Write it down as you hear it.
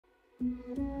My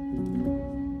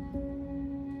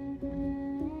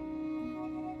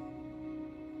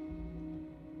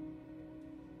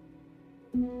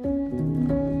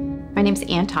name's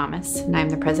Ann Thomas, and I'm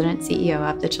the President and CEO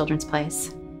of The Children's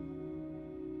Place.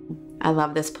 I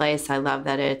love this place. I love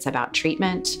that it's about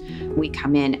treatment. We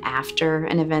come in after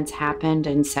an event's happened,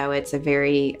 and so it's a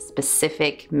very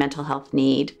specific mental health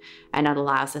need, and it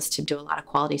allows us to do a lot of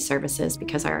quality services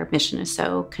because our mission is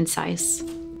so concise.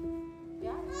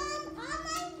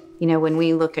 You know, when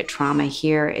we look at trauma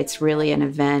here, it's really an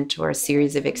event or a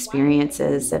series of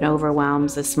experiences that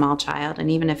overwhelms a small child and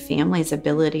even a family's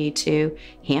ability to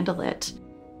handle it.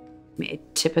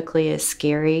 It typically is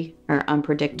scary or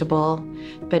unpredictable,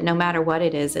 but no matter what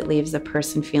it is, it leaves a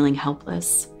person feeling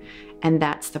helpless. And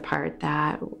that's the part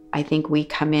that I think we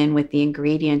come in with the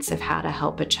ingredients of how to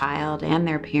help a child and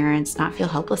their parents not feel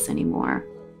helpless anymore.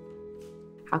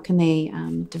 How can they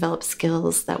develop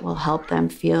skills that will help them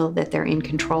feel that they're in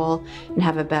control and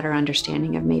have a better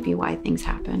understanding of maybe why things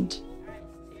happened?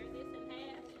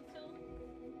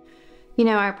 You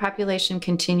know, our population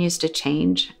continues to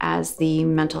change as the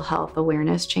mental health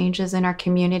awareness changes in our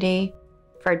community.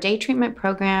 For our day treatment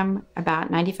program,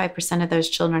 about 95% of those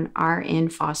children are in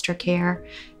foster care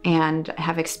and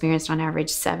have experienced on average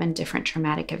 7 different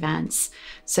traumatic events.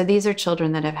 So these are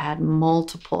children that have had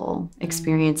multiple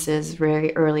experiences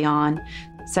very early on.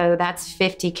 So that's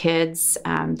 50 kids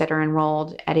that are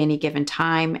enrolled at any given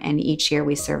time, and each year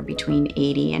we serve between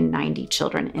 80 and 90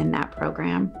 children in that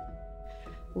program.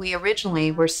 We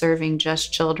originally were serving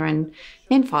just children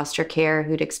in foster care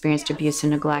who'd experienced abuse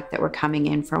and neglect that were coming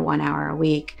in for 1 hour a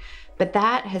week. But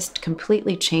that has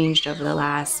completely changed over the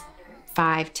last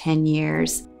 5-10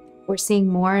 years. We're seeing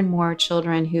more and more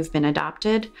children who've been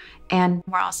adopted, and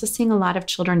we're also seeing a lot of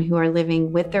children who are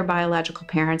living with their biological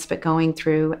parents but going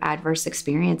through adverse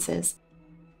experiences.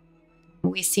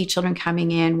 We see children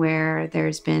coming in where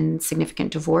there's been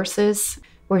significant divorces.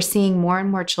 We're seeing more and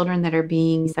more children that are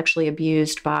being sexually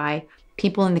abused by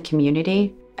people in the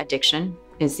community. Addiction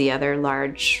is the other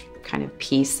large kind of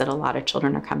piece that a lot of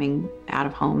children are coming out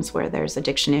of homes where there's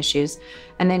addiction issues,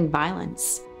 and then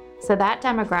violence. So that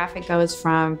demographic goes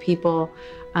from people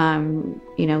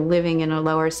living in a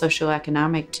lower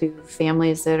socioeconomic to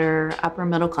families that are upper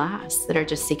middle class that are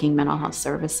just seeking mental health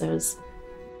services.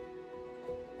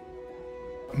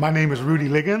 My name is Rudy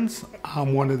Liggins.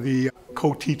 I'm one of the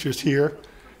co-teachers here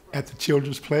at the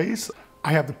Children's Place.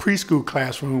 I have the preschool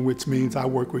classroom, which means I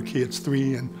work with kids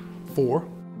 3 and 4.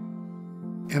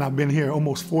 And I've been here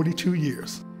almost 42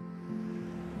 years.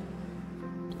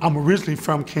 I'm originally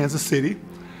from Kansas City,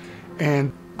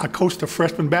 and I coached a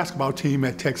freshman basketball team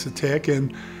at Texas Tech,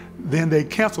 and then they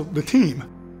canceled the team.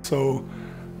 So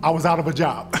I was out of a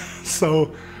job.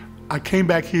 So I came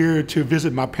back here to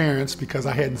visit my parents because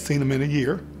I hadn't seen them in a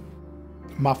year.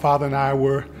 My father and I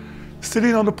were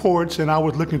sitting on the porch, and I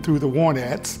was looking through the want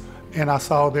ads, and I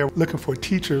saw they were looking for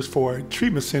teachers for a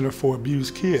treatment center for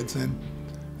abused kids, and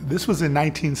this was in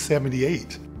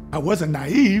 1978. I wasn't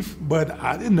naive, but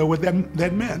I didn't know what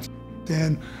that meant.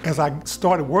 And as I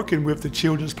started working with the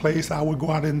Children's Place, I would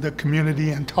go out in the community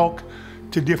and talk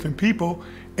to different people,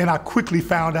 and I quickly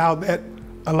found out that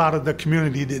a lot of the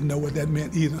community didn't know what that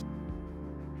meant either.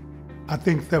 I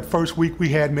think the first week we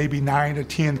had maybe 9 or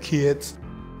 10 kids.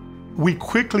 We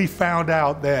quickly found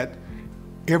out that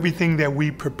everything that we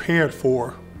prepared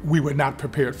for, we were not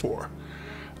prepared for.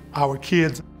 Our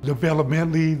kids,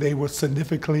 developmentally, they were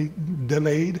significantly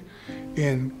delayed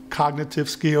in cognitive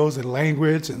skills and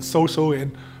language and social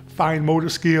and fine motor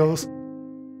skills.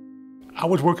 I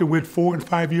was working with 4- and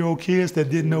 5-year-old kids that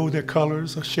didn't know their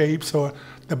colors or shapes or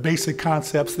the basic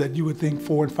concepts that you would think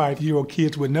 4- and 5-year-old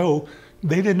kids would know.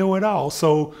 They didn't know it all.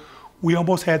 So we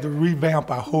almost had to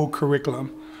revamp our whole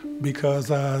curriculum because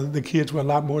the kids were a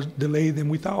lot more delayed than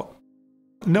we thought.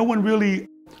 No one really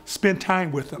spent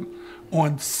time with them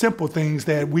on simple things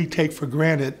that we take for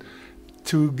granted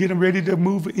to get them ready to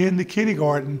move into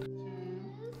kindergarten.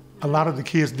 A lot of the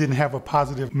kids didn't have a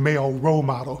positive male role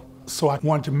model, so I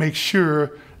wanted to make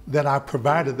sure that I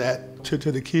provided that to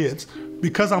the kids.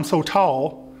 Because I'm so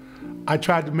tall, I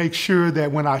tried to make sure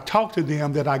that when I talked to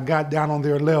them that I got down on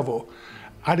their level.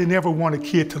 I didn't ever want a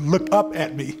kid to look up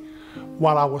at me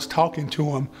while I was talking to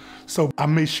them. So I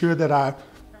made sure that I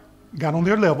got on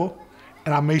their level,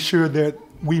 and I made sure that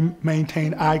we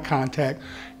maintained eye contact,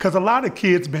 because a lot of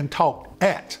kids been talked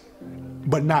at,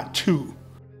 but not to.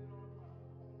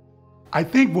 I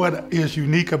think what is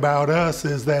unique about us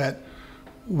is that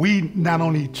we not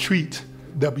only treat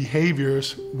the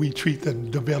behaviors, we treat the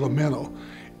developmental.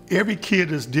 Every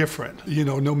kid is different,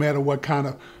 no matter what kind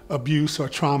of abuse or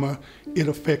trauma, it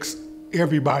affects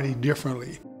everybody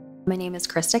differently. My name is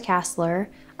Krista Kassler.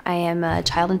 I am a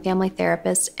child and family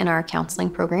therapist in our counseling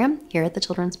program here at the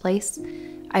Children's Place.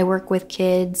 I work with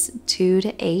kids 2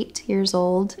 to 8 years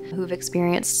old who've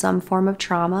experienced some form of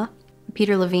trauma.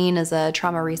 Peter Levine is a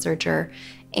trauma researcher,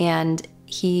 and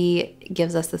he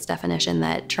gives us this definition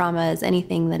that trauma is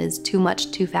anything that is too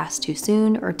much, too fast, too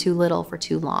soon, or too little for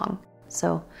too long.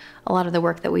 So a lot of the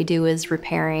work that we do is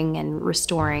repairing and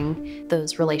restoring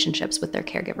those relationships with their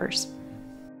caregivers.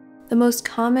 The most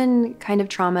common kind of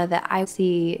trauma that I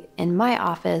see in my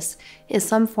office is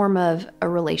some form of a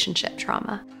relationship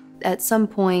trauma. At some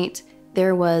point,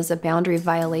 there was a boundary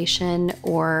violation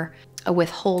or a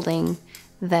withholding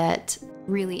that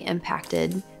really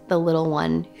impacted the little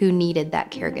one who needed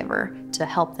that caregiver to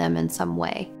help them in some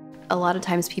way. A lot of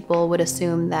times people would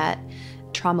assume that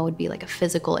trauma would be like a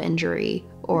physical injury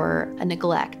or a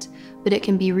neglect, but it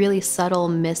can be really subtle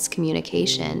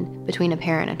miscommunication between a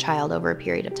parent and a child over a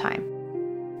period of time.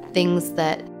 Things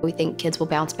that we think kids will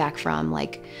bounce back from,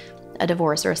 like a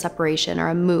divorce or a separation or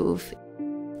a move,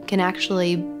 can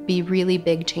actually be really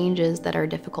big changes that are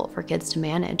difficult for kids to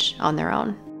manage on their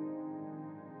own.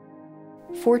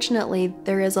 Fortunately,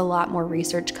 there is a lot more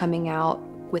research coming out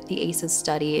with the ACEs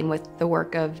study and with the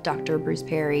work of Dr. Bruce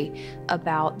Perry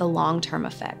about the long-term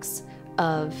effects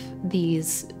of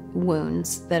these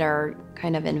wounds that are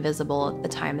kind of invisible at the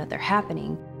time that they're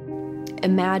happening.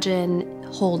 Imagine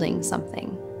holding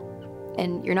something,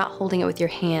 and you're not holding it with your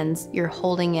hands, you're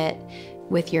holding it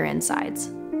with your insides.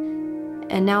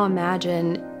 And now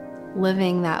imagine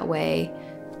living that way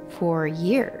for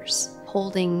years,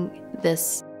 holding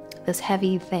this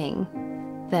heavy thing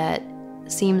that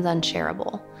seems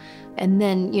unshareable. And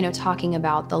then, talking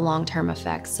about the long-term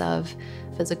effects of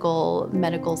physical,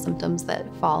 medical symptoms that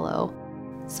follow.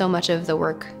 So much of the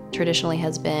work traditionally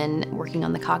has been working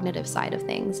on the cognitive side of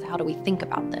things. How do we think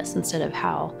about this instead of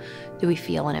how do we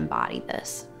feel and embody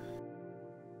this?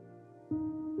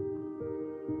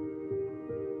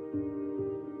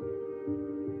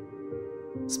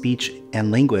 Speech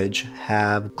and language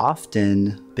have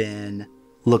often been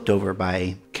looked over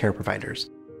by care providers.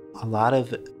 A lot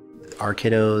of our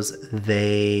kiddos,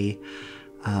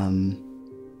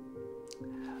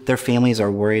 their families are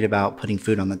worried about putting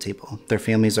food on the table. Their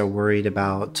families are worried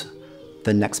about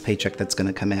the next paycheck that's going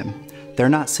to come in. They're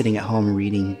not sitting at home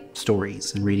reading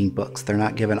stories and reading books. They're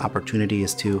not given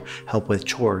opportunities to help with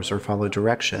chores or follow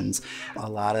directions. A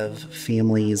lot of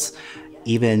families,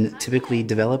 even typically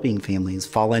developing families,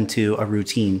 fall into a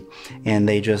routine and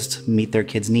they just meet their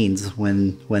kids' needs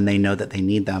when they know that they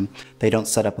need them. They don't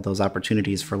set up those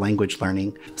opportunities for language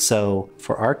learning. So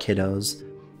for our kiddos,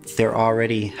 they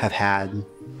already have had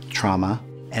trauma,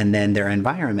 and then their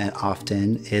environment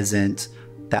often isn't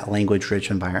that language-rich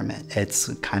environment.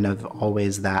 It's kind of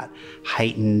always that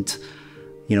heightened,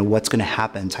 what's going to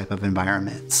happen type of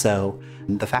environment. So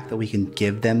the fact that we can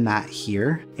give them that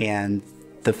here, and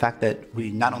the fact that we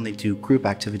not only do group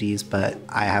activities, but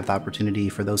I have the opportunity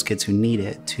for those kids who need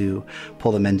it to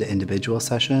pull them into individual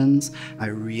sessions, I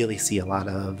really see a lot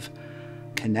of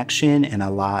connection and a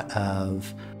lot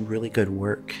of really good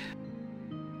work.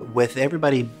 With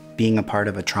everybody being a part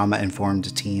of a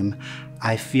trauma-informed team,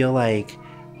 I feel like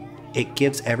it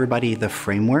gives everybody the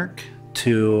framework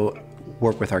to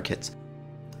work with our kids.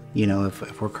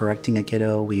 If we're correcting a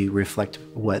kiddo, we reflect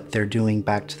what they're doing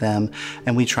back to them,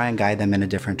 and we try and guide them in a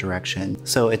different direction.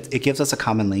 So it gives us a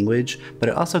common language, but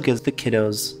it also gives the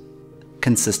kiddos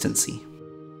consistency.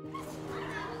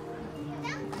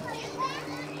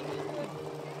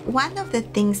 One of the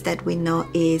things that we know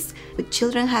is when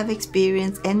children have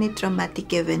experienced any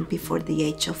traumatic event before the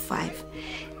age of 5,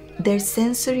 their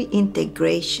sensory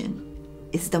integration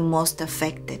is the most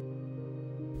affected.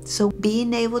 So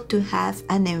being able to have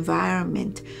an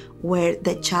environment where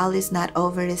the child is not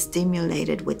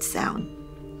overstimulated with sound,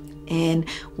 and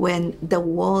when the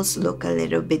walls look a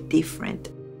little bit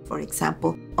different. For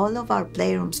example, all of our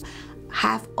playrooms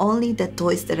have only the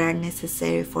toys that are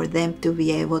necessary for them to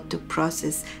be able to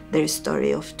process their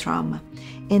story of trauma.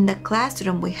 In the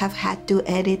classroom, we have had to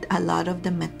edit a lot of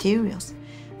the materials,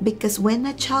 because when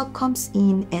a child comes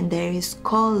in and there is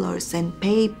colors and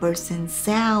papers and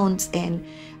sounds, and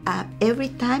every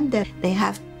time that they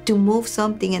have to move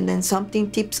something and then something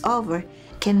tips over,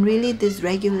 can really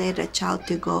dysregulate a child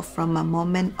to go from a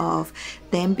moment of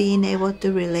them being able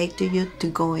to relate to you to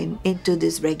going into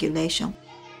dysregulation.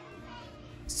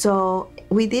 So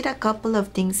we did a couple of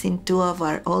things in 2 of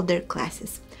our older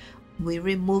classes. We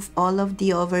removed all of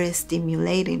the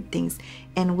overstimulating things,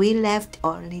 and we left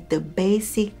only the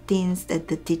basic things that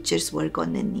the teachers were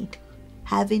gonna need.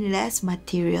 Having less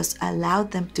materials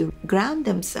allowed them to ground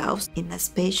themselves in a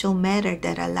spatial manner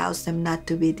that allows them not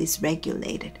to be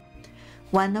dysregulated.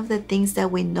 One of the things that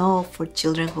we know for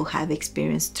children who have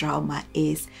experienced trauma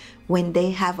is when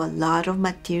they have a lot of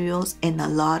materials and a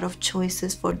lot of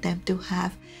choices for them to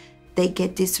have, they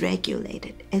get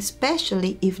dysregulated,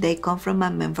 especially if they come from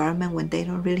an environment when they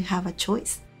don't really have a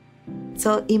choice.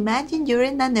 So imagine you're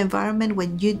in an environment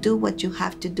when you do what you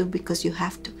have to do because you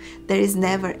have to. There is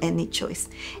never any choice.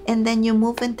 And then you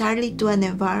move entirely to an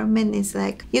environment, it's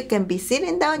like you can be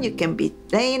sitting down, you can be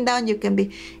laying down,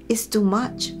 it's too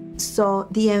much. So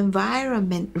the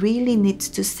environment really needs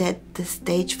to set the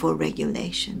stage for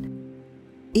regulation.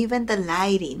 Even the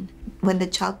lighting, when the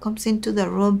child comes into the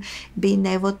room, being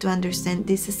able to understand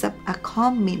this is a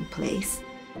calming place.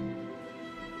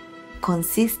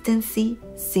 Consistency,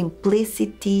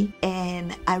 simplicity,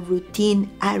 and a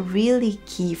routine are really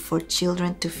key for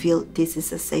children to feel this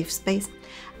is a safe space.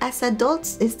 As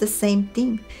adults, it's the same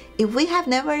thing. If we have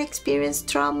never experienced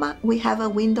trauma, we have a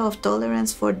window of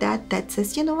tolerance for that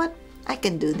says, you know what, I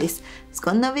can do this. It's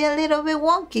gonna be a little bit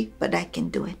wonky, but I can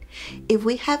do it. If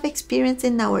we have experienced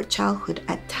in our childhood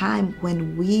a time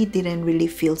when we didn't really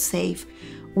feel safe,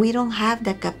 we don't have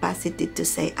the capacity to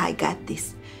say, I got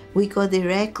this. We go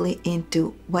directly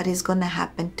into what is gonna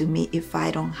happen to me if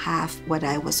I don't have what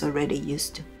I was already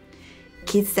used to.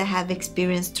 Kids that have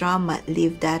experienced trauma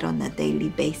live that on a daily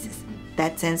basis,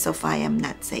 that sense of I am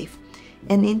not safe.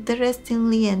 And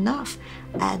interestingly enough,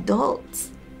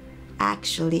 adults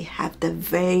actually have the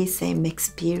very same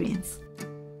experience.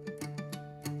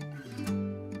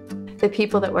 The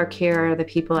people that work here are the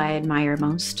people I admire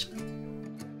most.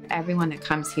 Everyone that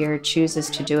comes here chooses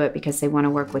to do it because they want to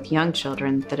work with young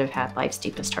children that have had life's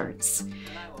deepest hurts.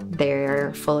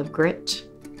 They're full of grit.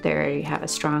 They have a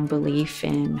strong belief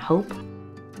in hope.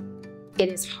 It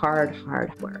is hard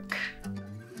work.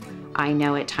 I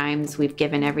know at times we've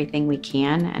given everything we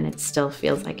can and it still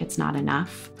feels like it's not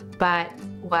enough. But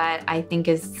what I think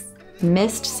is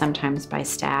missed sometimes by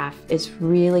staff is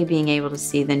really being able to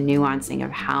see the nuancing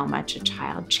of how much a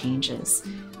child changes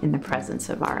in the presence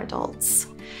of our adults.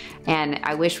 And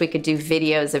I wish we could do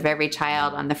videos of every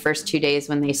child on the first 2 days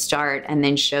when they start and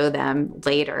then show them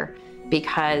later.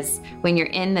 Because when you're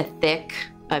in the thick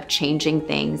of changing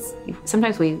things,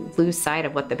 sometimes we lose sight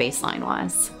of what the baseline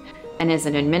was. And as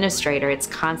an administrator, it's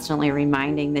constantly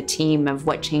reminding the team of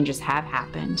what changes have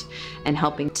happened and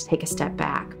helping to take a step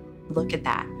back. Look at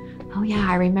that. Oh yeah,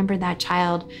 I remember that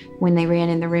child when they ran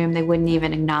in the room, they wouldn't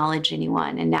even acknowledge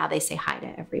anyone, and now they say hi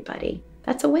to everybody.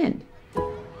 That's a win.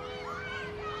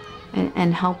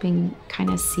 And helping kind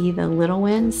of see the little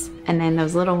wins, and then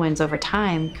those little wins over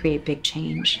time create big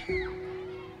change.